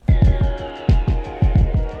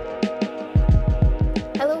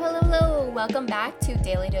Welcome back to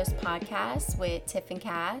Daily Dose Podcast with Tiff and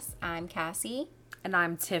Cass. I'm Cassie. And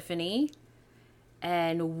I'm Tiffany.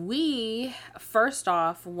 And we, first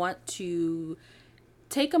off, want to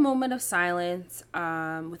take a moment of silence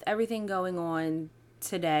with everything going on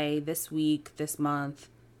today, this week, this month,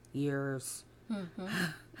 years.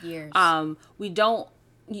 Years. We don't,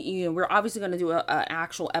 we're obviously going to do an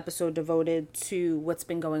actual episode devoted to what's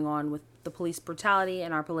been going on with the police brutality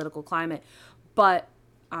and our political climate. But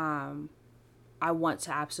I want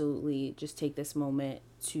to absolutely just take this moment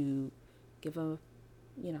to give a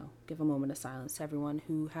moment of silence to everyone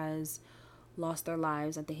who has lost their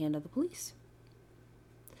lives at the hand of the police.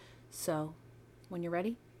 So, when you're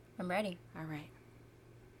ready? I'm ready. All right.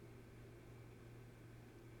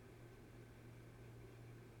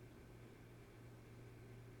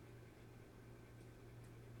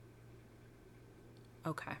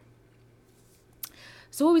 Okay.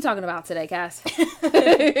 So what are we talking about today, Cass?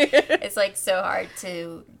 It's like so hard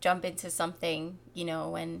to jump into something,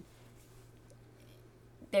 when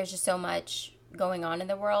there's just so much going on in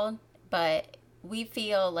the world. But we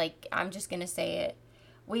feel like, I'm just going to say it,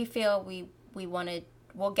 we feel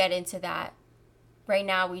we'll get into that. Right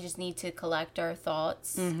now, we just need to collect our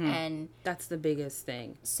thoughts. Mm-hmm. And that's the biggest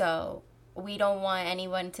thing. So we don't want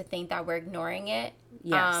anyone to think that we're ignoring it.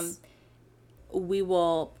 Yes. We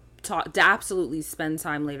will absolutely spend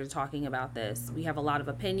time later talking about this. We have a lot of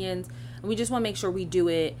opinions, and we just want to make sure we do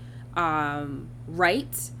it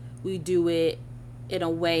right. We do it in a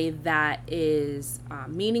way that is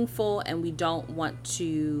meaningful, and we don't want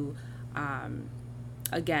to,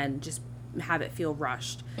 again, just have it feel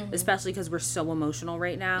rushed, especially because we're so emotional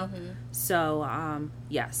right now. Mm-hmm. So,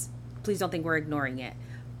 yes, please don't think we're ignoring it.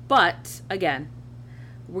 But, again,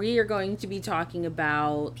 we are going to be talking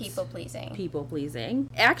about people pleasing.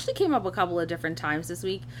 It actually came up a couple of different times this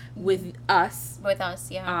week with us.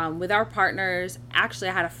 Yeah. With our partners. Actually,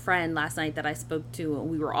 I had a friend last night that I spoke to, and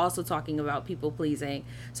we were also talking about people pleasing.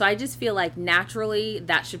 So I just feel like naturally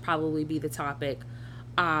that should probably be the topic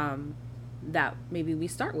that maybe we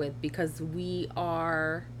start with, because we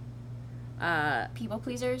are people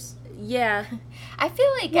pleasers. Yeah. I feel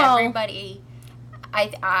like everybody.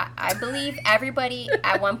 I believe everybody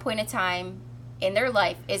at one point in time in their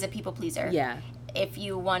life is a people pleaser. Yeah. If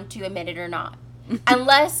you want to admit it or not.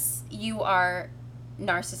 Unless you are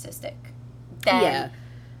narcissistic. Then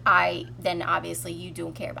then obviously you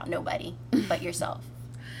don't care about nobody but yourself.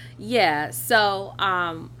 Yeah. So,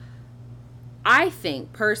 I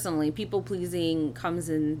think personally people pleasing comes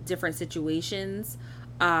in different situations.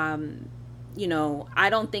 I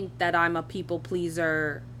don't think that I'm a people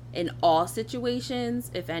pleaser in all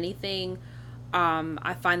situations. If anything,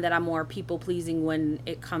 I find that I'm more people pleasing when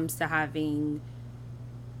it comes to having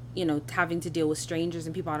to deal with strangers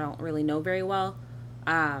and people I don't really know very well.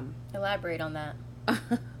 Elaborate on that.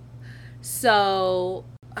 So,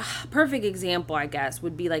 perfect example, I guess,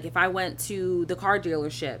 would be like if I went to the car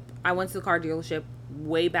dealership. I went to the car dealership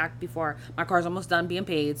way back before my car's almost done being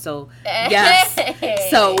paid. So, yes.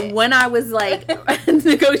 So, when I was like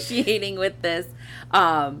negotiating with this,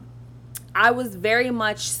 I was very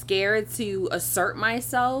much scared to assert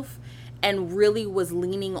myself and really was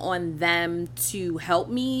leaning on them to help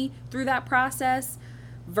me through that process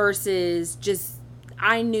versus just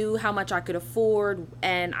I knew how much I could afford,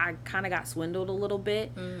 and I kind of got swindled a little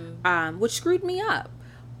bit, which screwed me up.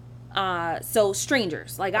 So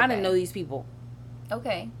strangers, like I didn't know these people.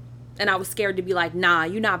 Okay. And I was scared to be like, nah,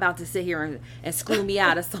 you're not about to sit here and screw me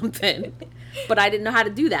out of something. But I didn't know how to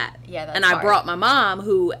do that. Yeah, that's And I hard. brought my mom,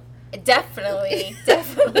 who definitely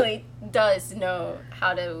does know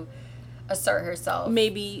how to assert herself.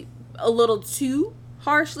 Maybe a little too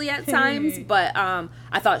harshly at times, but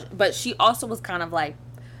but she also was kind of like,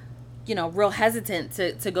 real hesitant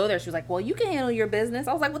to go there. She was like, well, you can handle your business.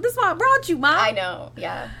 I was like, well, this is why I brought you, Mom. I know,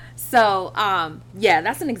 yeah. So,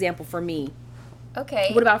 that's an example for me. Okay.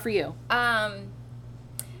 What about for you?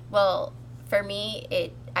 Well, for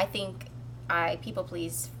me, I think I people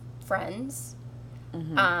please friends.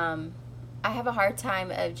 Mm-hmm. I have a hard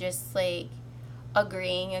time of just like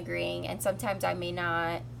agreeing, and sometimes I may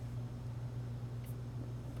not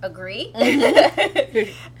agree.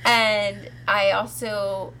 And I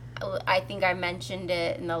think I mentioned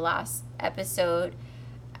it in the last episode,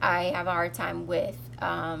 I have a hard time with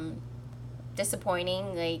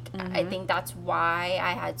disappointing. Like, I think that's why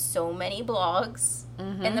I had so many blogs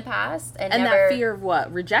in the past. And that fear of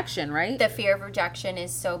what? Rejection, right? The fear of rejection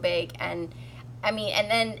is so big. And I mean,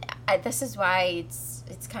 and then this is why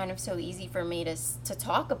it's kind of so easy for me to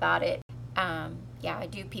talk about it. Yeah, I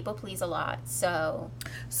do people please a lot. So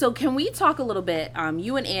can we talk a little bit?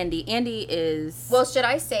 You and Andy is... Well, should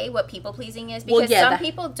I say what people pleasing is? Because some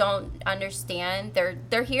people don't understand.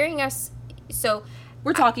 They're hearing us. So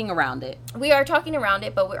we're talking around it. We are talking around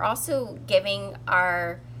it, but we're also giving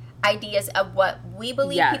our ideas of what we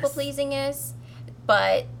believe people pleasing is.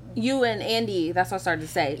 But you and Andy, that's what I started to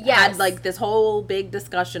say, had like this whole big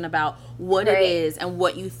discussion about what it is and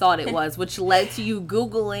what you thought it was, which led to you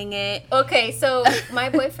Googling it. Okay, so my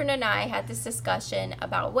boyfriend and I had this discussion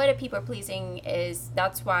about what a people pleasing is.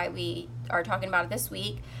 That's why we are talking about it this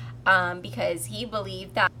week, because he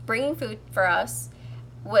believed that bringing food for us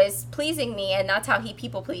was pleasing me, and that's how he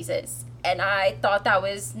people pleases. And I thought that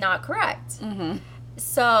was not correct. Mm-hmm.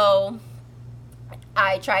 So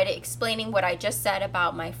I tried explaining what I just said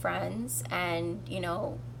about my friends and, you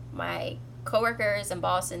know, my coworkers and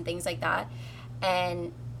boss and things like that.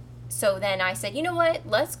 And so then I said, you know what,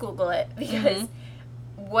 let's Google it, because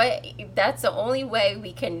that's the only way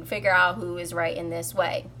we can figure out who is right in this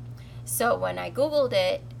way. So when I Googled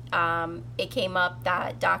it, it came up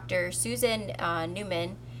that Dr. Susan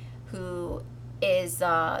Newman, who is the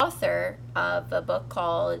author of a book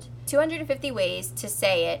called 250 Ways to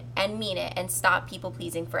Say It and Mean It and Stop People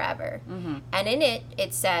Pleasing Forever. Mm-hmm. And in it,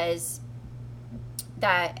 it says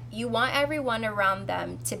that you want everyone around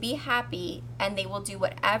them to be happy, and they will do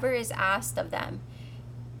whatever is asked of them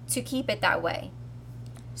to keep it that way.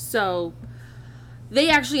 So they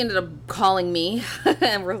actually ended up calling me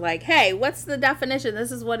and were like, hey, what's the definition?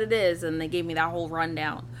 This is what it is. And they gave me that whole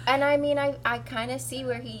rundown. And I mean, I kind of see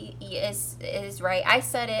where he is right. I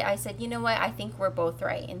said, you know what? I think we're both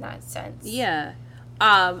right in that sense. Yeah.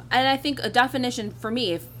 And I think a definition for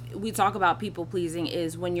me, if we talk about people pleasing,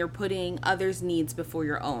 is when you're putting others' needs before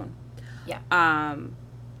your own. Yeah.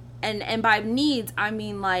 And by needs, I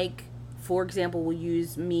mean, like, for example, we'll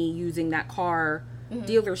use me using that car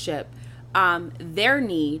dealership. Their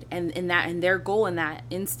need and their goal in that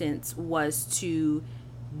instance was to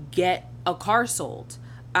get a car sold.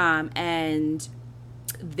 And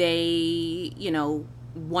they, you know,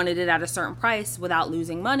 wanted it at a certain price without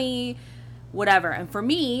losing money, whatever. And for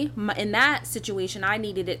me, in that situation, I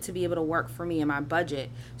needed it to be able to work for me and my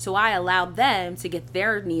budget. So I allowed them to get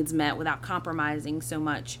their needs met without compromising so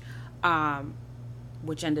much,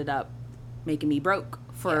 which ended up making me broke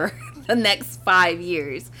for the next 5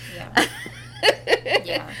 years. Yeah.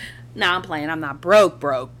 Yeah. Nah, I'm playing. I'm not broke,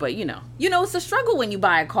 but you know, it's a struggle when you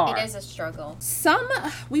buy a car. It is a struggle.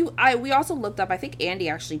 We also looked up. I think Andy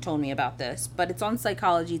actually told me about this, but it's on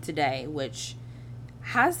Psychology Today, which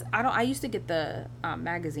has I used to get the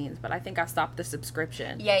magazines, but I think I stopped the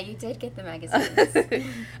subscription. Yeah, you did get the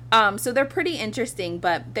magazines. So they're pretty interesting,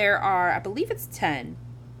 but there are, I believe it's 10.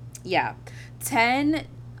 Yeah, 10.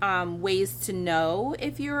 Ways to know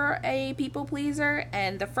if you're a people pleaser,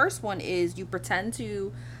 and the first one is you pretend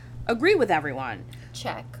to agree with everyone.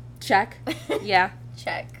 Check. Yeah.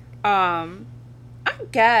 Check. I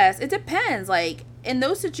guess it depends. Like, in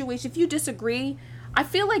those situations, if you disagree, I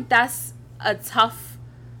feel like that's a tough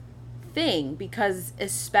thing, because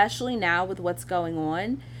especially now with what's going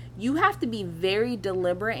on, you have to be very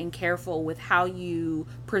deliberate and careful with how you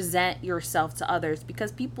present yourself to others,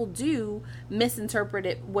 because people do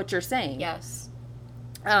misinterpret what you're saying. Yes.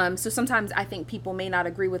 So sometimes I think people may not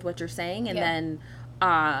agree with what you're saying, and then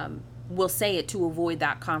will say it to avoid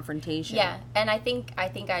that confrontation. Yeah, and I think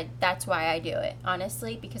that's why I do it,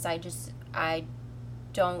 honestly, because I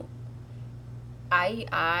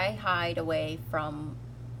hide away from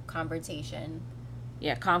confrontation.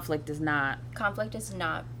 Yeah, conflict is not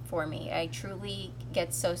for me. I truly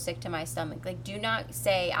get so sick to my stomach. Like, do not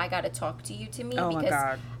say I gotta talk to you to me, because my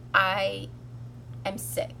God. I am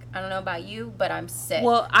sick. I don't know about you, but I'm sick.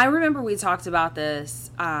 Well, I remember we talked about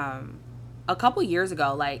this a couple years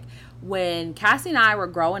ago. Like, when Cassie and I were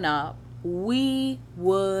growing up, we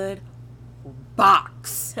would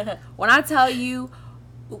box. When I tell you,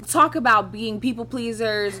 talk about being people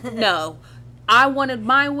pleasers, no. I wanted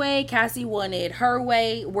my way, Cassie wanted her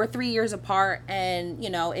way. We're 3 years apart, and, you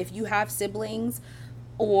know, if you have siblings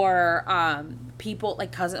or people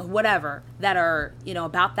like cousins, whatever, that are, you know,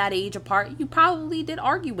 about that age apart, you probably did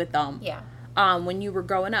argue with them. Yeah. When you were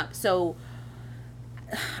growing up. So,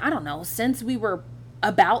 I don't know, since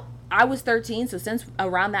I was 13, so since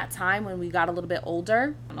around that time when we got a little bit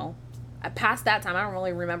older, I don't know, past that time, I don't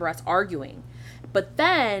really remember us arguing. But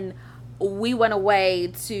then we went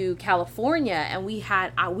away to California, and we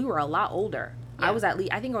were a lot older. Yeah.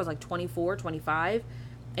 I think I was like 24, 25,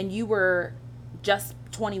 and you were just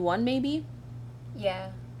 21 maybe.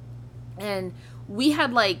 Yeah. And we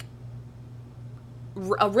had like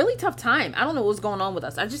a really tough time. I don't know what was going on with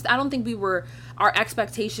us. I don't think our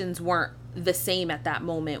expectations weren't the same at that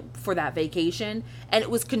moment for that vacation. And it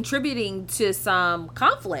was contributing to some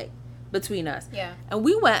conflict between us. Yeah. And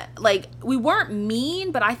we weren't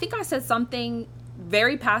mean, but I think I said something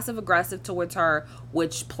very passive aggressive towards her,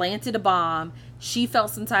 which planted a bomb. She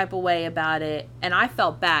felt some type of way about it. And I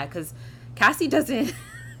felt bad because Cassie doesn't...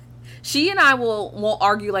 She and I won't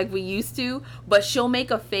argue like we used to, but she'll make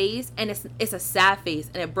a face, and it's a sad face,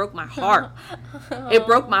 and it broke my heart. It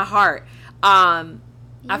broke my heart. I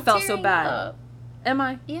felt so bad. Up. Am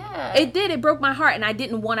I? Yeah. It did. It broke my heart, and I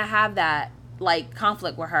didn't want to have that like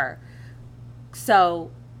conflict with her. So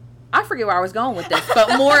I forget where I was going with this,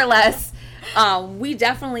 but more or less, we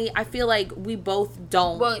definitely. I feel like we both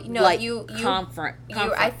don't. Well, no, like you.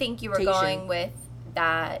 I think you were going with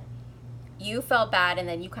that. You felt bad, and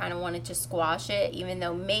then you kind of wanted to squash it, even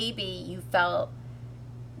though maybe you felt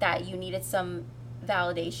that you needed some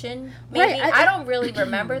validation. Maybe. Right, I don't really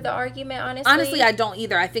remember the argument, honestly. Honestly, I don't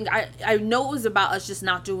either. I think I know it was about us just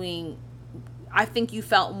not doing... I think you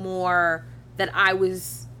felt more that I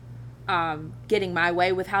was getting my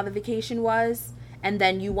way with how the vacation was, and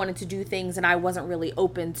then you wanted to do things, and I wasn't really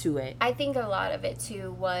open to it. I think a lot of it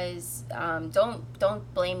too was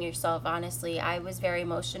don't blame yourself. Honestly, I was very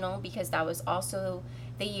emotional because that was also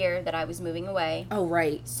the year that I was moving away. Oh,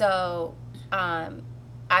 right. So,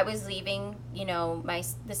 I was leaving,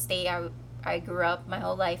 the state I grew up my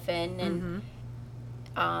whole life in,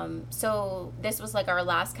 and so this was like our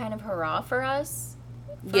last kind of hurrah for us.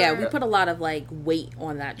 Yeah, we put a lot of like weight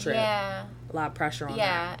on that trip. Yeah. A lot of pressure on that.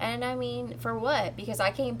 Yeah, and I mean, for what? Because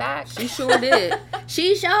I came back. She sure did.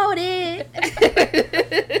 She sure did.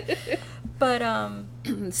 But,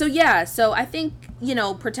 so I think,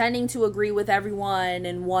 pretending to agree with everyone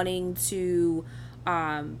and wanting to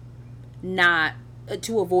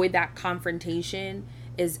to avoid that confrontation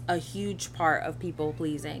is a huge part of people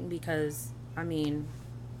pleasing because, I mean,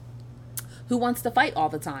 who wants to fight all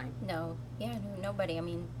the time? No. Yeah, nobody. I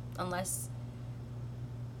mean, unless...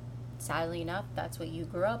 Sadly enough, that's what you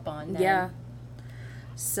grew up on. Then. Yeah.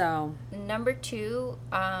 So. Number 2,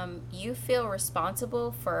 you feel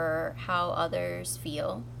responsible for how others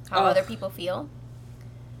feel, how other people feel.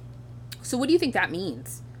 So what do you think that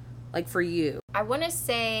means? Like for you? I want to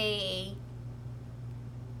say,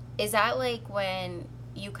 is that like when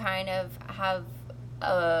you kind of have,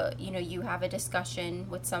 you have a discussion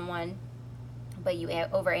with someone, but you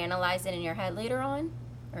overanalyze it in your head later on?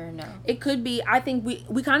 Or no? It could be. I think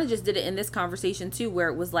we kind of just did it in this conversation too, where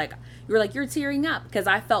it was like you were like you're tearing up because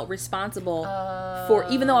I felt responsible for,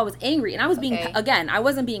 even though I was angry and I was being I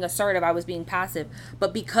wasn't being assertive, I was being passive,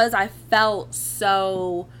 but because I felt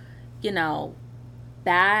so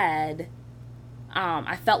bad,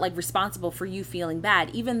 I felt like responsible for you feeling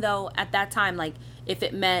bad, even though at that time, like if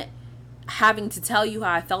it meant having to tell you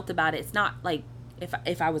how I felt about it, it's not like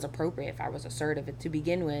if I was appropriate, if I was assertive to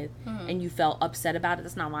begin with, and you felt upset about it,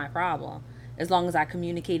 that's not my problem. As long as I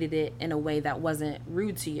communicated it in a way that wasn't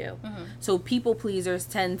rude to you. So people pleasers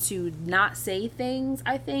tend to not say things,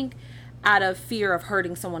 I think, out of fear of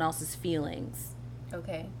hurting someone else's feelings.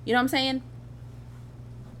 Okay. You know what I'm saying?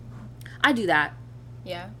 I do that.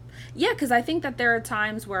 Yeah. Yeah, because I think that there are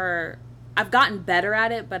times where I've gotten better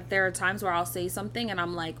at it, but there are times where I'll say something and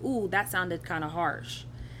I'm like, ooh, that sounded kind of harsh.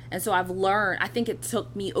 And so I've learned, I think it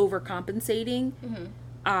took me overcompensating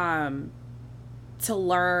to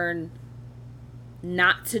learn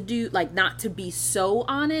not to be so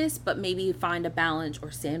honest, but maybe find a balance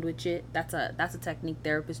or sandwich it. That's a technique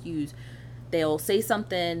therapists use. They'll say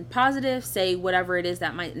something positive, say whatever it is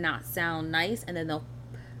that might not sound nice, and then they'll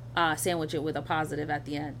sandwich it with a positive at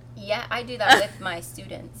the end. Yeah, I do that with my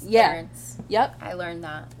students. Yeah. Parents. Yep. I learned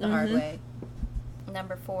that the hard way.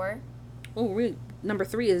 Number 4. Oh, really? Number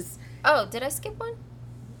 3 is... Oh, did I skip one?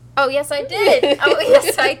 Oh, yes, I did. Oh,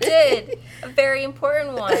 yes, I did. A very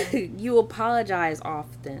important one. You apologize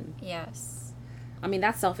often. Yes. I mean,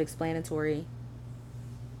 that's self-explanatory.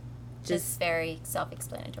 Just very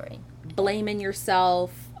self-explanatory. Blaming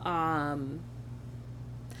yourself. And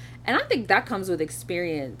I think that comes with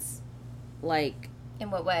experience. Like...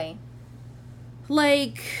 In what way?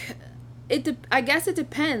 Like... I guess it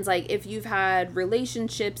depends. Like, if you've had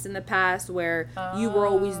relationships in the past where you were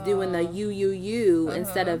always doing the you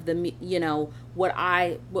instead of the, what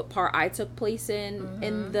part I took place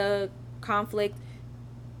in the conflict,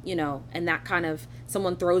 and that kind of,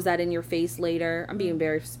 someone throws that in your face later. I'm being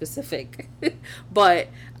very specific. But,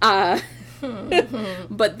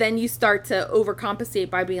 but then you start to overcompensate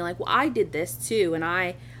by being like, well, I did this too, and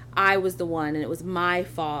I was the one, and it was my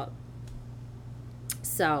fault.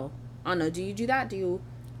 So... I don't know. Do you do that?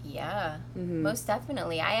 Yeah, most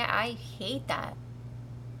definitely. I hate that.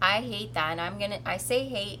 I hate that, and I say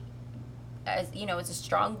hate as it's a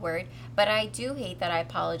strong word, but I do hate that I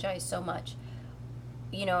apologize so much.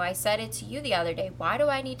 I said it to you the other day. Why do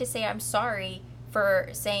I need to say I'm sorry for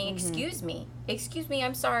saying excuse me? Excuse me,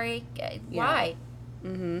 I'm sorry. Why?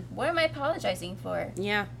 What am I apologizing for?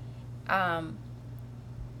 Yeah.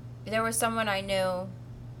 There was someone I knew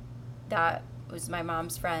that was my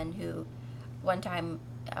mom's friend who one time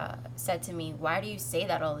said to me, "Why do you say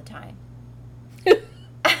that all the time?"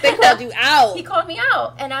 They called you out. He called me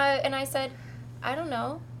out, and I said, "I don't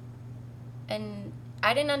know," and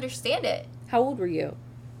I didn't understand it. How old were you?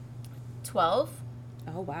 12.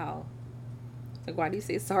 Oh wow. Like, why do you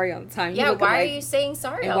say sorry all the time? Yeah, why are you saying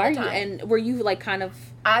sorry all the time? And were you like kind of?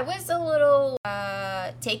 I was a little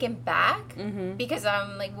taken back because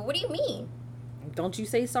I'm like, well, what do you mean? Don't you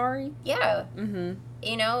say sorry? Yeah. And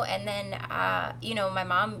then my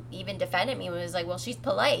mom even defended me and was like, well, she's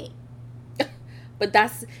polite. But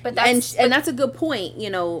that's a good point.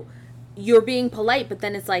 You're being polite, but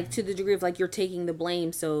then it's like to the degree of like you're taking the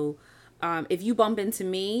blame. So if you bump into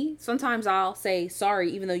me, sometimes I'll say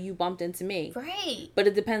sorry even though you bumped into me. Right. But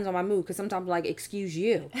it depends on my mood, because sometimes I'm like, excuse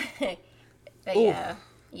you. Yeah.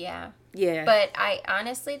 Yeah. But I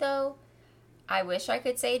honestly though, I wish I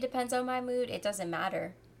could say it depends on my mood. It doesn't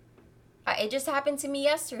matter. It just happened to me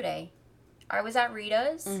yesterday. I was at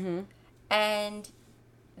Rita's and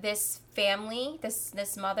this family,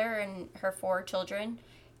 this mother and her 4 children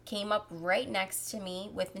came up right next to me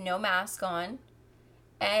with no mask on,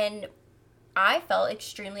 and I felt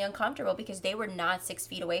extremely uncomfortable because they were not 6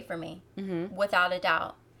 feet away from me, without a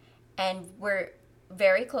doubt, and were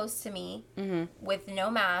very close to me with no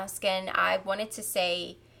mask, and I wanted to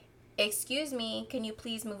say, excuse me, can you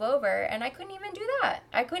please move over? And I couldn't even do that.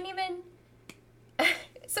 I couldn't even.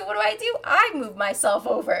 So what do? I move myself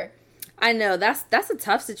over. I know that's a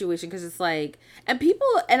tough situation, because it's like, and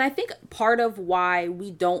I think part of why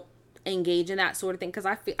we don't engage in that sort of thing, because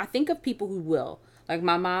I think of people who will, like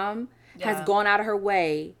my mom has gone out of her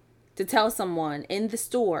way to tell someone in the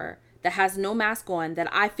store that has no mask on that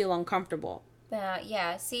I feel uncomfortable.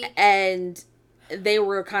 Yeah, see, and they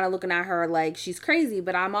were kind of looking at her like she's crazy,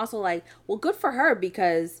 but I'm also like, well, good for her,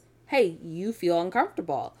 because hey, you feel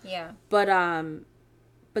uncomfortable. Yeah.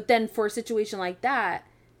 But then for a situation like that,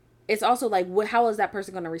 it's also like, how is that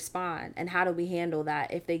person going to respond? And how do we handle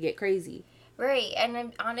that if they get crazy? Right.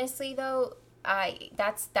 And honestly, though,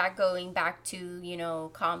 that's going back to,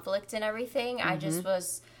 conflict and everything. I just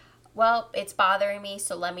was, well, it's bothering me,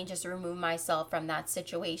 so let me just remove myself from that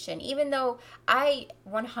situation. Even though I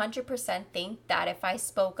 100% think that if I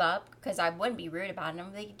spoke up, because I wouldn't be rude about it,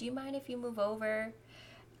 I'm like, do you mind if you move over?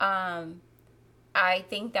 I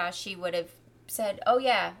think that she would have said, oh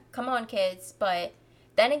yeah, come on kids. But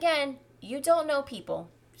then again, you don't know people.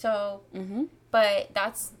 So, but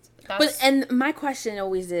and my question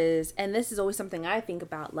always is, and this is always something I think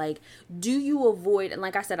about, like, do you avoid, and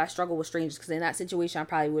like I said, I struggle with strangers, because in that situation, I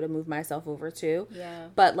probably would have moved myself over too. Yeah.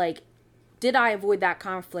 But like, did I avoid that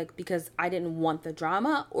conflict because I didn't want the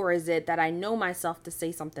drama? Or is it that I know myself to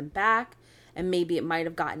say something back, and maybe it might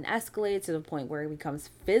have gotten escalated to the point where it becomes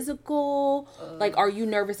physical? Like, are you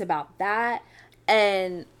nervous about that?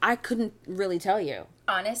 And I couldn't really tell you.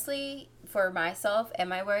 Honestly, for myself,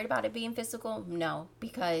 am I worried about it being physical? No,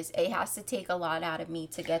 because it has to take a lot out of me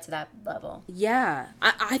to get to that level. Yeah.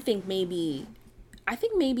 I think maybe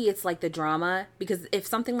it's like the drama, because if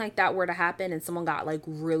something like that were to happen and someone got like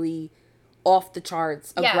really off the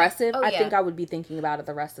charts aggressive, I think I would be thinking about it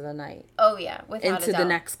the rest of the night. Oh yeah, without a doubt. Into the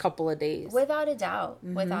next couple of days. Without a doubt.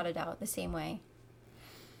 Without a doubt. The same way.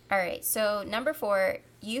 All right. So number 4,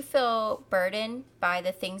 you feel burdened by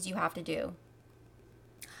the things you have to do.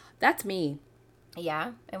 That's me.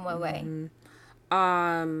 Yeah? In what way?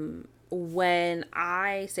 When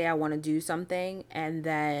I say I want to do something and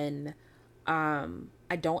then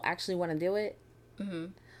I don't actually want to do it.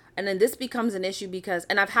 And then this becomes an issue because,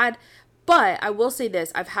 but I will say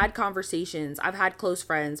this, I've had conversations, I've had close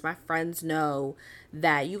friends, my friends know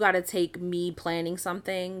that you got to take me planning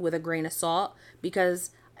something with a grain of salt,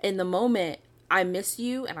 because in the moment, I miss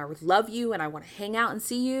you and I would love you and I want to hang out and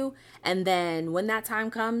see you. And then when that time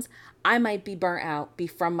comes, I might be burnt out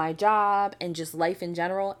from my job and just life in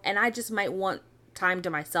general. And I just might want time to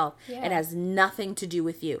myself. Yeah. It has nothing to do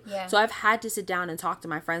with you. Yeah. So I've had to sit down and talk to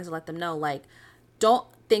my friends and let them know, like, don't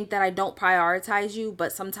think that I don't prioritize you,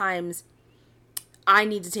 but sometimes I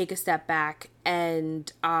need to take a step back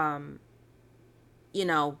and,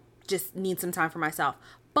 just need some time for myself.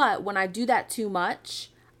 But when I do that too much,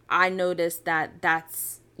 I notice that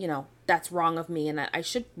that's that's wrong of me and that I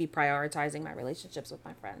should be prioritizing my relationships with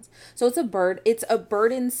my friends. So it's a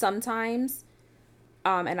burden sometimes.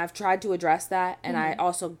 And I've tried to address that, and I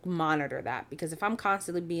also monitor that, because if I'm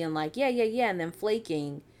constantly being like, yeah, and then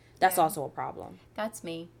flaking, that's also a problem. That's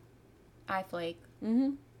me. I flake.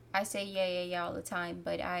 I say yeah all the time,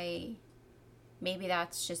 but maybe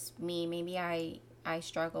that's just me. Maybe I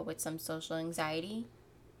struggle with some social anxiety.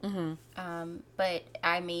 But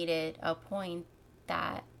I made it a point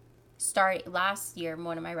that last year,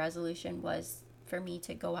 one of my resolution was for me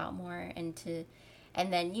to go out more and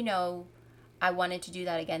then, I wanted to do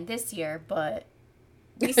that again this year, but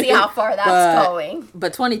we see how far that's going.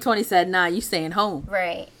 But 2020 said, nah, you staying home.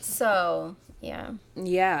 Right. So, yeah.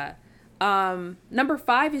 Yeah. Number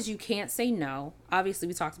 5 is you can't say no. Obviously,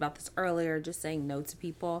 we talked about this earlier, just saying no to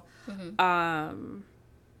people. Number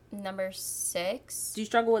 6. Do you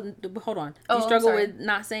struggle with, hold on. Do you struggle with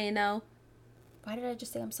not saying no? Why did I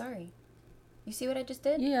just say I'm sorry? You see what I just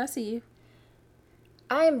did? Yeah, I see you.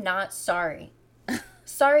 I am not sorry.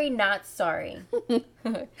 Sorry, not sorry. What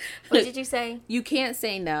did you say? You can't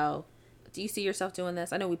say no. Do you see yourself doing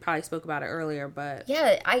this? I know we probably spoke about it earlier, but...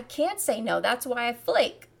 Yeah, I can't say no. That's why I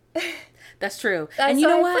flake. That's true. That's and you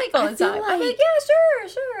know why what? I flake all the time. I'm like, yeah,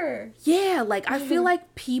 sure. Yeah, like, I feel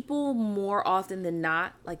like people more often than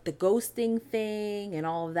not, like the ghosting thing and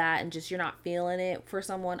all of that, and just you're not feeling it for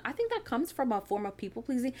someone, I think that comes from a form of people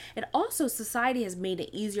pleasing. And also, society has made it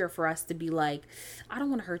easier for us to be like, I don't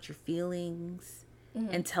want to hurt your feelings.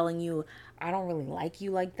 And telling you, I don't really like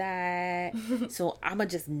you like that. So I'm going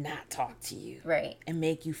to just not talk to you. Right. And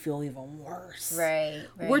make you feel even worse. Right.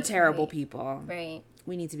 We're terrible people. Right.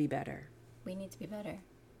 We need to be better.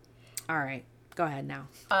 All right. Go ahead now.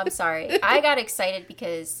 I'm sorry. I got excited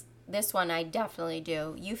because this one I definitely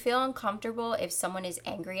do. You feel uncomfortable if someone is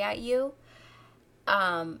angry at you.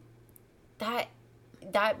 That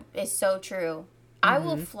is so true. I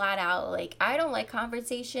will flat out, like, I don't like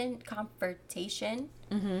confrontation,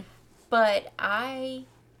 but I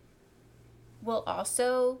will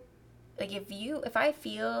also, like, if I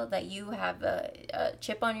feel that you have a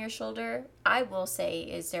chip on your shoulder, I will say,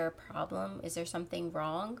 is there a problem? Is there something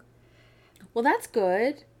wrong? Well, that's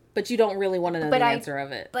good, but you don't really want to know the answer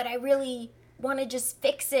of it. But I really want to just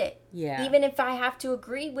fix it. Yeah. Even if I have to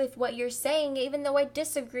agree with what you're saying, even though I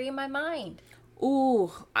disagree in my mind.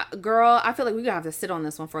 Ooh, girl, I feel like we're going to have to sit on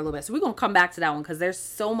this one for a little bit. So we're going to come back to that one because there's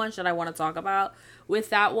so much that I want to talk about with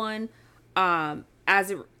that one as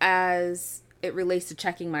it relates to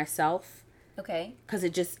checking myself. Okay.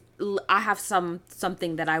 Because I have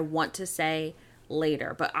something that I want to say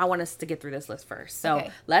later, but I want us to get through this list first. So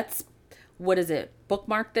what is it?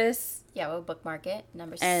 Bookmark this? Yeah, we'll bookmark it.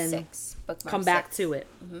 Number 6. Bookmark come back to it.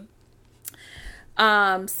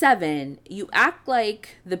 7, you act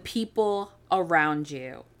like the people around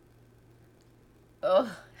you. Ugh.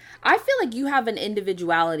 I feel like you have an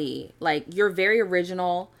individuality. Like, you're very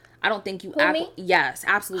original. I don't think you me? Yes,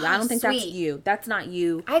 absolutely. I don't think Sweet. that's you. That's not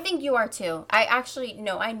you. I think you are too.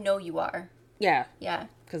 I know you are. Yeah. Yeah.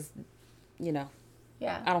 Because, Yeah.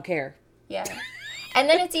 I don't care. Yeah. And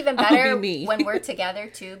then it's even better me. when we're together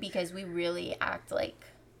too, because we really act like,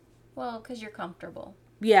 well, because you're comfortable.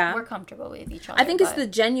 Yeah. We're comfortable with each other. I think it's the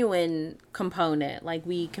genuine component. Like,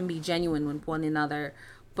 we can be genuine with one another.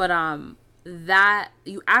 But that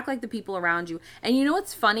you act like the people around you. And you know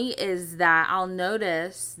what's funny is that I'll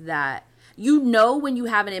notice that when you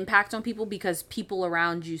have an impact on people because people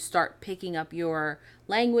around you start picking up your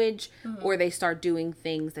language or they start doing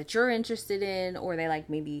things that you're interested in, or they like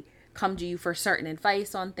maybe come to you for certain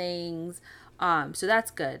advice on things. So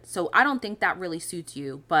that's good. So I don't think that really suits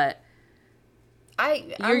you, but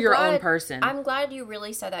you're your own person. I'm glad you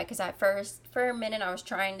really said that, because at first, for a minute, I was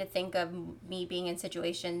trying to think of me being in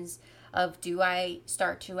situations of, do I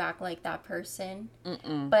start to act like that person?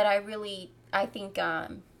 But I think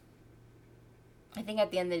at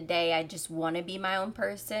the end of the day, I just want to be my own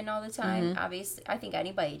person all the time. Obviously, I think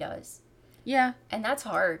anybody does. Yeah. And that's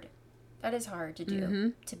hard. That is hard to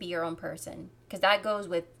do, to be your own person, because that goes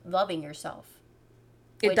with loving yourself.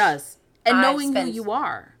 It does. And knowing who you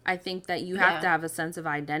are. I think that you have to have a sense of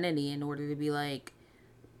identity in order to be like,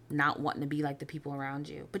 not wanting to be like the people around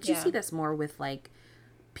you. But you see this more with like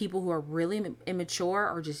people who are really immature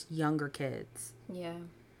or just younger kids. Yeah.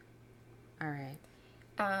 All right.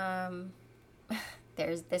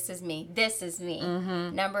 This is me.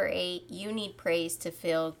 Number 8, you need praise to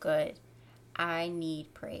feel good. I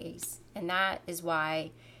need praise. And that is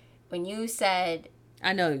why when you said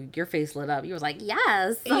I know your face lit up. You was like,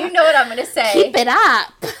 yes. You know what I'm going to say. Keep it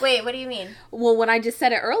up. Wait, what do you mean? Well, when I just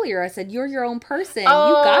said it earlier, I said, you're your own person. Oh,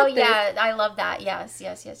 you got this. Yeah. I love that. Yes.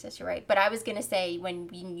 You're right. But I was going to say when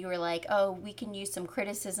you were like, oh, we can use some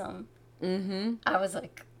criticism. Mm-hmm. I was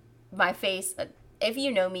like, my face, if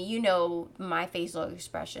you know me, you know my facial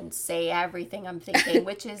expressions say everything I'm thinking,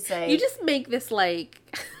 which is like... You just make this like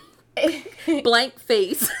blank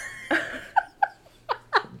face.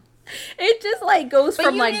 It just like goes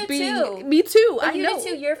from like being too. Me too. But I know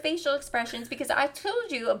too, your facial expressions, because I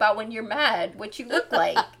told you about when you're mad what you look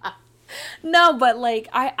like. No, but like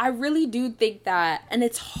I really do think that, and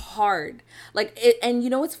it's hard. Like it, and you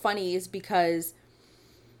know what's funny is because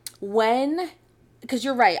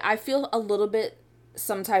you're right, I feel a little bit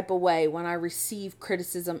some type of way when I receive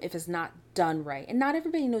criticism if it's not done right, and not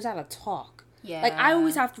everybody knows how to talk. Yeah. Like I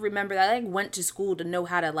always have to remember that I went to school to know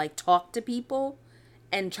how to like talk to people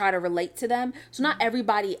and try to relate to them. So not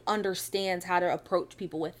everybody understands how to approach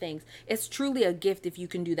people with things. It's truly a gift if you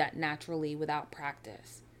can do that naturally without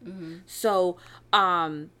practice. Mm-hmm.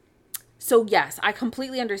 So yes, I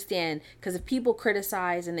completely understand, because if people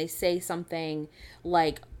criticize and they say something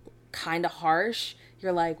like kind of harsh,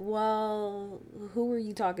 you're like, well, who are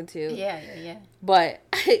you talking to? Yeah. But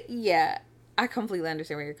yeah, I completely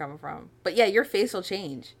understand where you're coming from. But yeah, your face will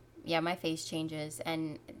change. Yeah, my face changes,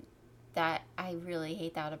 and that I really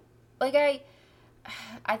hate that. Like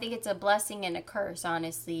I think it's a blessing and a curse,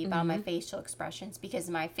 honestly, about my facial expressions, because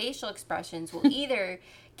my facial expressions will either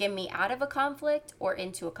get me out of a conflict or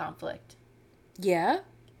into a conflict. Yeah?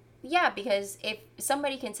 Yeah, because if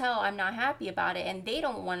somebody can tell I'm not happy about it and they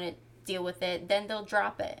don't want to deal with it, then they'll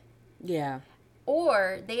drop it. Yeah.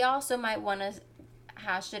 Or they also might want to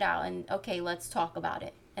hash it out and, okay, let's talk about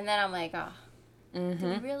it. And then I'm like, oh, do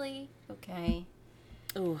we really? Okay.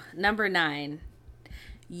 Ooh, number 9.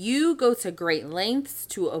 You go to great lengths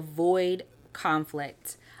to avoid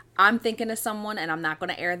conflict. I'm thinking of someone, and I'm not going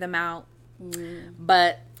to air them out,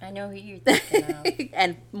 but I know who you're thinking of.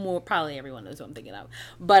 And probably everyone knows who I'm thinking of.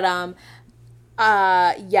 But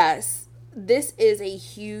yes, this is a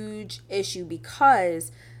huge issue,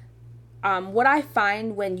 because what I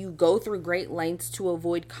find when you go through great lengths to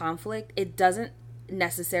avoid conflict, it doesn't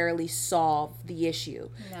necessarily solve the issue.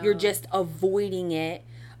 No. You're just avoiding it,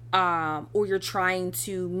 or you're trying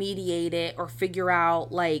to mediate it or figure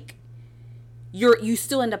out, like, you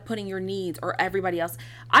still end up putting your needs or everybody else.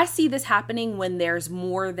 I see this happening when there's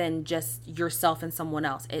more than just yourself and someone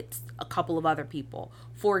else. It's a couple of other people.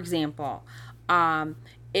 For example,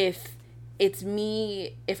 if it's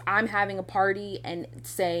me, if I'm having a party and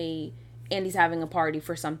say Andy's having a party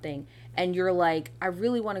for something, and you're like, I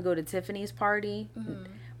really want to go to Tiffany's party,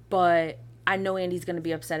 but I know Andy's going to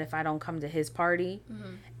be upset if I don't come to his party.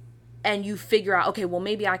 And you figure out, okay, well,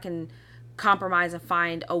 maybe I can compromise and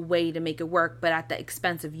find a way to make it work, but at the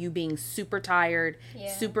expense of you being super tired,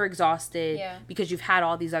 super exhausted, because you've had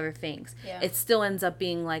all these other things. It still ends up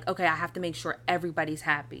being like, okay, I have to make sure everybody's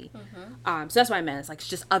happy. So that's what I meant. It's like, it's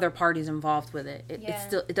just other parties involved with it.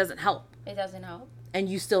 It doesn't help. It doesn't help. And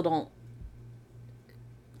you still don't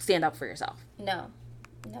stand up for yourself. No.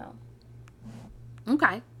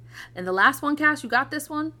 Okay. And the last one, Cass, you got this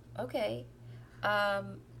one? Okay.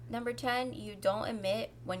 Number 10, you don't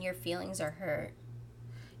admit when your feelings are hurt.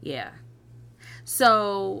 Yeah.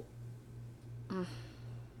 So,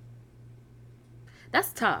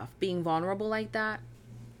 that's tough, being vulnerable like that.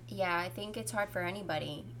 Yeah, I think it's hard for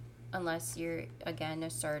anybody, unless you're, again,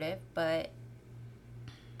 assertive. But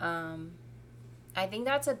I think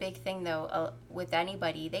that's a big thing, though, with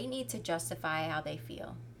anybody. They need to justify how they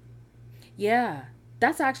feel. Yeah,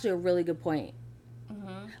 that's actually a really good point.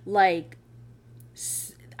 Like,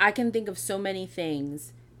 I can think of so many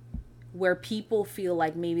things where people feel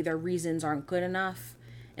like maybe their reasons aren't good enough,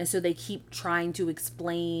 and so they keep trying to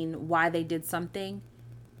explain why they did something,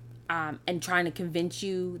 and trying to convince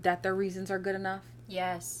you that their reasons are good enough.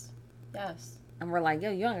 Yes. And we're like, yo,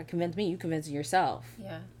 you don't gotta convince me, you convincing yourself.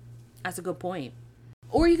 Yeah. That's a good point.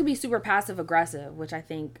 Or you can be super passive aggressive, which I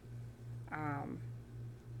think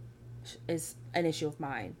is an issue of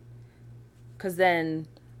mine. Because then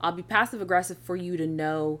I'll be passive aggressive for you to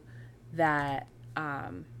know that I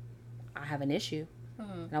have an issue,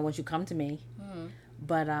 and I want you to come to me.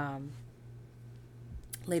 But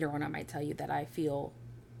later on, I might tell you that I feel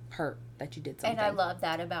hurt that you did something. And I love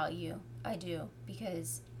that about you. I do,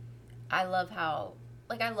 because I love how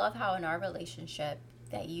in our relationship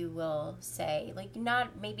that you will say, like,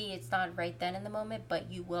 maybe it's not right then in the moment,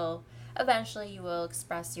 but you will eventually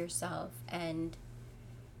express yourself, and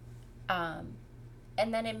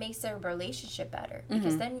then it makes the relationship better,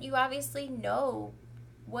 because then you obviously know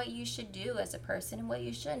what you should do as a person and what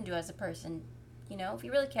you shouldn't do as a person. You know, if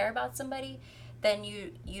you really care about somebody, then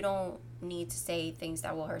you don't need to say things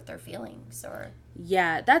that will hurt their feelings. Or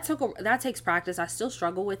yeah, that takes practice. I still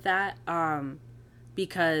struggle with that,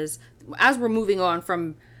 because as we're moving on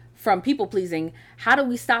from people pleasing, how do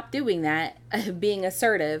we stop doing that? Being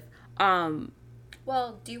assertive.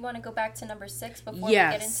 Well, do you want to go back to number 6 before we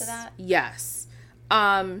get into that? Yes.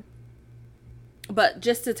 But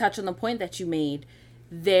just to touch on the point that you made,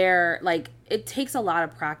 it takes a lot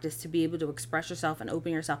of practice to be able to express yourself and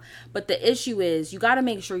open yourself. But the issue is you got to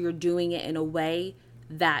make sure you're doing it in a way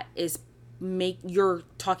that is you're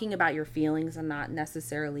talking about your feelings and not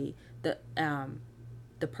necessarily the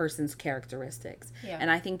person's characteristics. Yeah.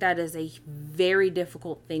 And I think that is a very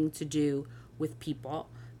difficult thing to do with people,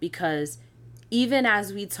 because even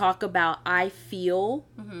as we talk about I feel,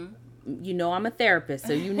 you know, I'm a therapist,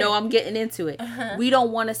 so you know I'm getting into it. We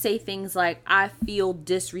don't want to say things like I feel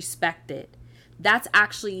disrespected. That's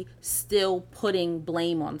actually still putting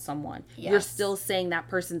blame on someone. Yes. You're still saying that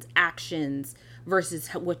person's actions versus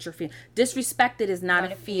what you're feeling. Disrespected is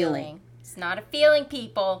not a feeling. It's not a feeling,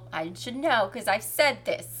 people. I should know because I've said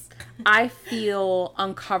this. I feel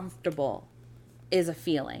uncomfortable is a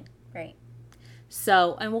feeling. Right.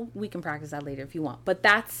 So, and we can practice that later if you want. But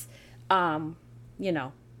that's, you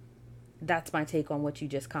know, that's my take on what you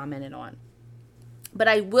just commented on. But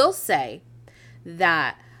I will say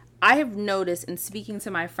that I have noticed in speaking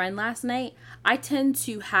to my friend last night, I tend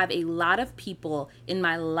to have a lot of people in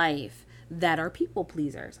my life that are people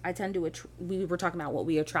pleasers. I tend to, we were talking about what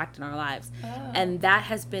we attract in our lives. Oh. And that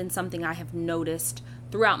has been something I have noticed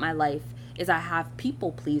throughout my life, is I have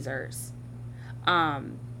people pleasers.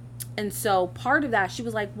 And so part of that, she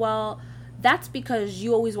was like, well, that's because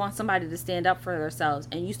you always want somebody to stand up for themselves,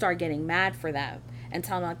 and you start getting mad for them and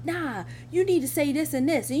telling them, like, nah, you need to say this and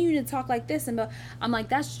this, and you need to talk like this. And I'm like,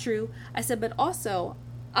 that's true. I said, but also,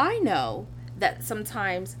 I know that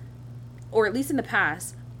sometimes, or at least in the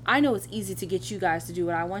past, I know it's easy to get you guys to do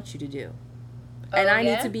what I want you to do. Oh, and I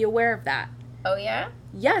need to be aware of that. Oh, yeah?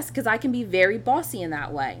 Yes, because I can be very bossy in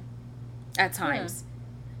that way at times.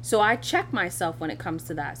 So I check myself when it comes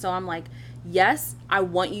to that. So I'm like, yes, I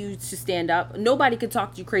want you to stand up. Nobody can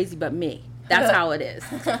talk to you crazy but me. That's how it is.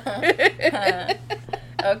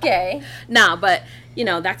 Okay. Nah, but, you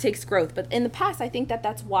know, that takes growth. But in the past, I think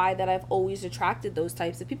that's why that I've always attracted those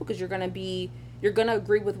types of people, because you're going to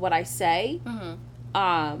agree with what I say,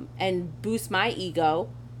 and boost my ego.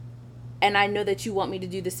 And I know that you want me to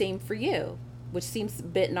do the same for you, which seems a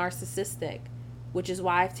bit narcissistic, which is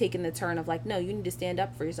why I've taken the turn of like, no, you need to stand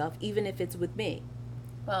up for yourself, even if it's with me.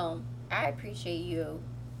 Well, I appreciate you.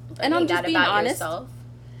 And I'm just being honest. Yourself.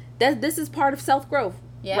 This is part of self-growth,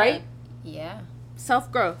 right? Yeah.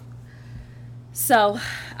 Self-growth. So,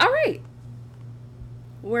 all right.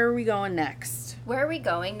 Where are we going next? Where are we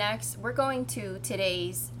going next? We're going to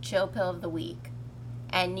today's chill pill of the week.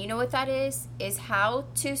 And you know what that is? Is how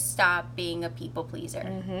to stop being a people pleaser.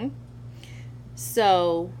 Mm-hmm.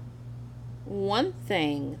 So, one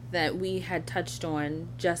thing that we had touched on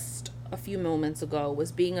just a few moments ago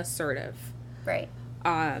was being assertive. Right.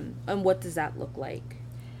 And what does that look like?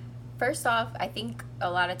 First off, I think a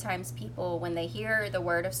lot of times people, when they hear the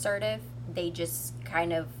word assertive, they just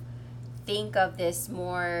kind of think of this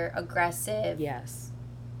more aggressive, yes,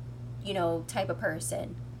 you know, type of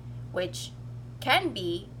person, which can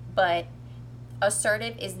be, but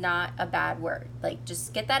assertive is not a bad word. Like,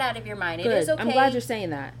 just get that out of your mind. Good. It is okay. I'm glad you're saying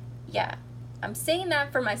that. Yeah. I'm saying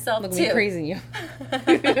that for myself, Look too. Look at me praising you.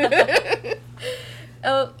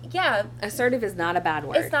 Oh, yeah. Assertive is not a bad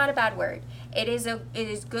word. It's not a bad word. It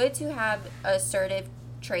is good to have assertive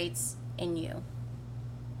traits in you.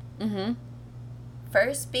 Mm-hmm.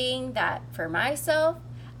 First being that for myself,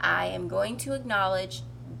 I am going to acknowledge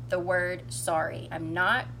the word sorry. I'm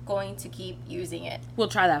not going to keep using it. We'll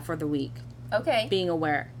try that for the week. Okay. Being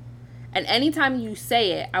aware. And anytime you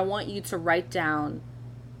say it, I want you to write down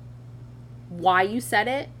why you said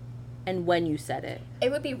it and when you said it.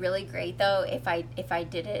 It would be really great though if I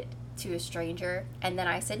did it to a stranger and then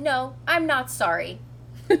I said, "No, I'm not sorry."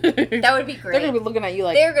 That would be great. They're gonna be looking at you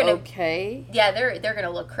like, okay. Yeah, they're gonna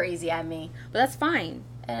look crazy at me. But that's fine.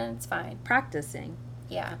 And it's fine. Practicing.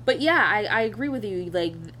 Yeah. But yeah, I agree with you.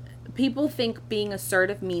 Like, people think being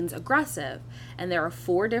assertive means aggressive, and there are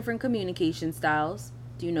 4 different communication styles.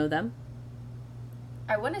 Do you know them?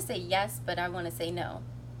 I want to say yes, but I want to say no.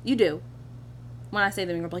 You do. When I say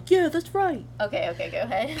them, you're like, yeah, that's right. Okay, go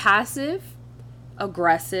ahead. Passive,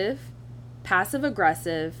 aggressive,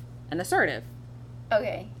 passive-aggressive, and assertive.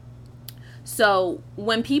 Okay. So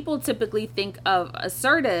when people typically think of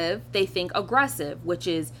assertive, they think aggressive, which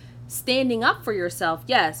is standing up for yourself,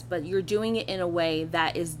 yes, but you're doing it in a way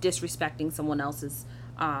that is disrespecting someone else's,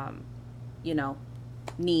 you know,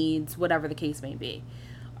 needs, whatever the case may be.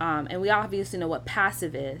 And we obviously know what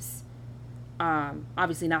passive is.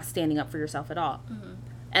 Obviously not standing up for yourself at all. Mm-hmm.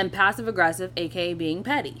 And passive aggressive, aka being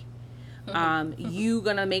petty. You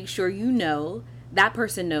gonna make sure you know that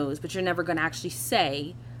person knows, but you're never gonna actually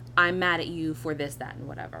say, I'm mad at you for this, that, and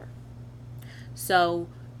whatever. So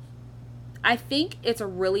I think it's a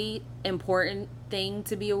really important thing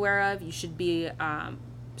to be aware of. You should be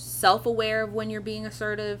self-aware of when you're being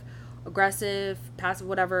assertive, aggressive, passive,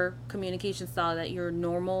 whatever communication style that you're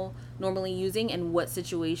normally using, and what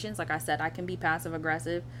situations. Like I said, I can be passive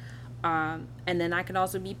aggressive, and then I can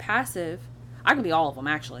also be passive. I can be all of them,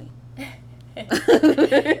 actually.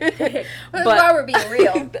 But while we're being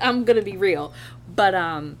real, I'm gonna be real, but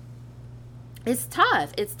it's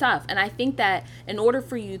tough. And I think that in order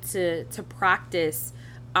for you to practice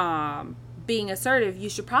being assertive, you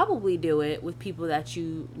should probably do it with people that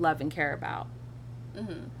you love and care about.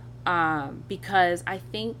 Because I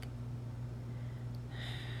think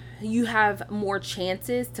you have more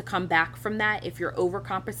chances to come back from that if you're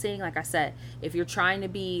overcompensating. Like I said, if you're trying to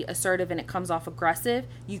be assertive and it comes off aggressive,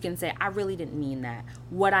 you can say, I really didn't mean that.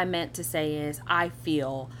 What I meant to say is, I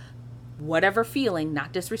feel whatever feeling,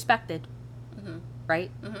 not disrespected. Mm-hmm.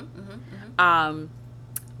 Right? Mm-hmm, mm-hmm, mm-hmm.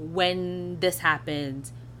 When this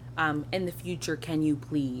happened, in the future, can you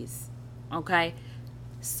please? Okay?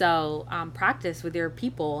 So practice with your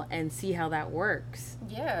people and see how that works.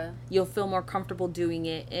 Yeah. You'll feel more comfortable doing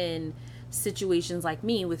it in situations like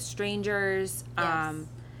me with strangers. Yes.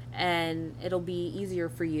 And it'll be easier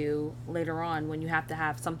for you later on when you have to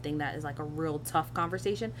have something that is like a real tough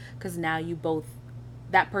conversation. Because now you both,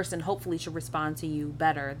 that person hopefully should respond to you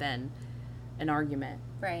better than an argument.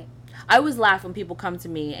 Right. I always laugh when people come to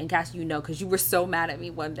me, and Cass, you know, because you were so mad at me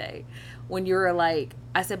one day when you were like,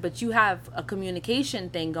 I said, but you have a communication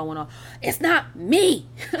thing going on. It's not me.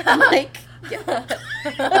 I'm like,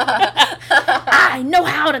 I know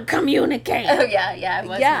how to communicate. Oh, yeah, I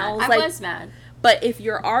was mad. I was mad. But if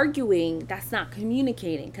you're arguing, that's not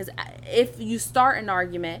communicating. Because if you start an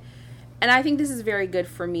argument, and I think this is very good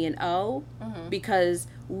for me and O, mm-hmm. because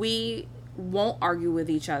we won't argue with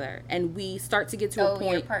each other, and we start to get to a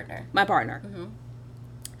point. Your partner. My partner.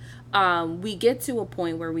 Mm-hmm. We get to a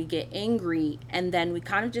point where we get angry, and then we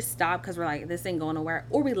kind of just stop because we're like, this ain't going nowhere,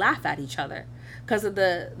 or we laugh at each other because of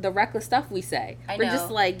the reckless stuff we say. We're just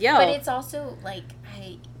like, yo. But it's also like,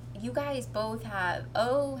 you guys both have.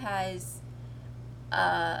 O has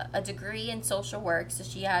a degree in social work, so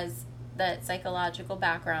she has that psychological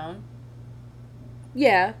background.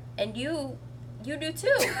 Yeah. And you do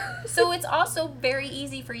too. So it's also very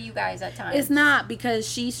easy for you guys at times. It's not, because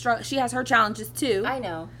she has her challenges too. I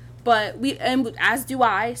know. But and as do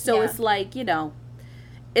I. So It's like, you know,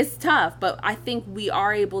 it's tough, but I think we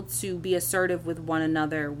are able to be assertive with one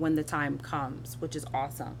another when the time comes, which is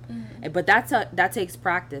awesome. Mm-hmm. But that takes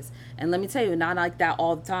practice. And let me tell you, not like that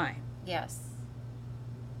all the time. Yes.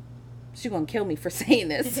 She's going to kill me for saying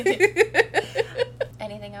this.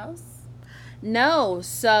 Anything else? No.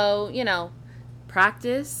 So, you know,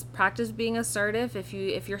 practice being assertive if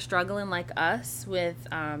you're struggling like us with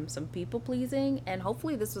some people pleasing, and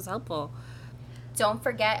hopefully this was helpful. Don't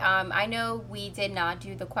forget, I know we did not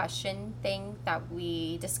do the question thing that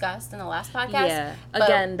we discussed in the last podcast. Yeah,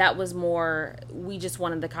 again, that was more, we just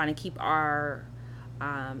wanted to kind of keep our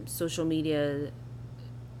social media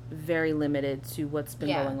very limited to what's been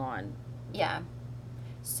going on. Yeah.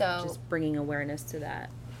 So just bringing awareness to that.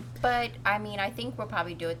 But I mean, I think we'll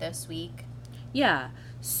probably do it this week. Yeah.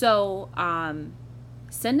 So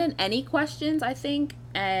send in any questions, I think,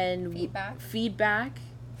 and feedback.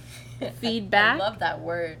 I love that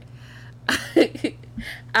word.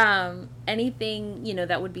 Anything, you know,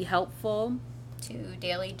 that would be helpful. To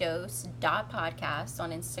dailydose.podcast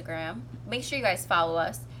on Instagram. Make sure you guys follow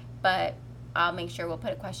us, but I'll make sure we'll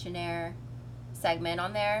put a questionnaire segment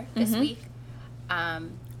on there this week.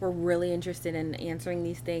 We're really interested in answering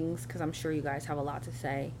these things because I'm sure you guys have a lot to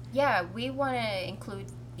say. Yeah, we want to include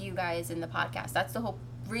you guys in the podcast. That's the whole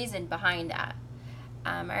reason behind that.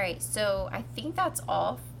 All right, so I think that's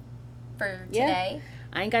all for today.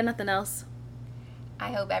 I ain't got nothing else.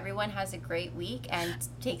 I hope everyone has a great week and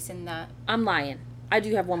takes in that. I'm lying. I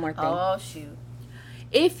do have one more thing. Oh, shoot.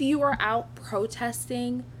 If you are out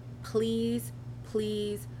protesting, please,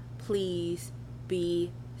 please, please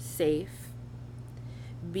be safe.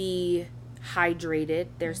 Be hydrated.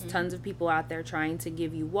 There's tons of people out there trying to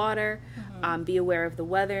give you water. Be aware of the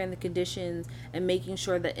weather and the conditions, and making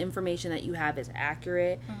sure the information that you have is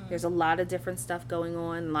accurate. There's a lot of different stuff going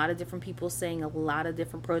on, a lot of different people saying a lot of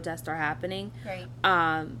different protests are happening. Right.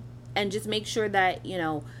 And just make sure that, you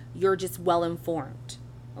know, you're just well informed.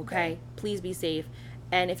 Okay? Right. Please be safe.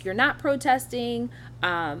 And if you're not protesting,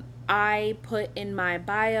 I put in my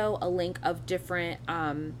bio a link of different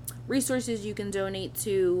resources you can donate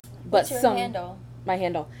to. What's your handle? My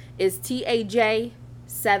handle is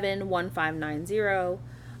TAJ71590.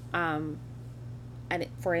 And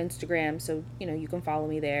for Instagram, so you know you can follow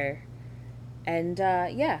me there. And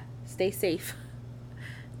yeah, stay safe.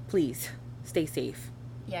 Please stay safe.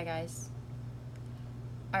 Yeah, guys.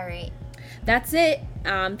 All right. That's it.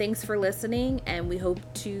 Thanks for listening, and we hope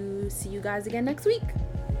to see you guys again next week.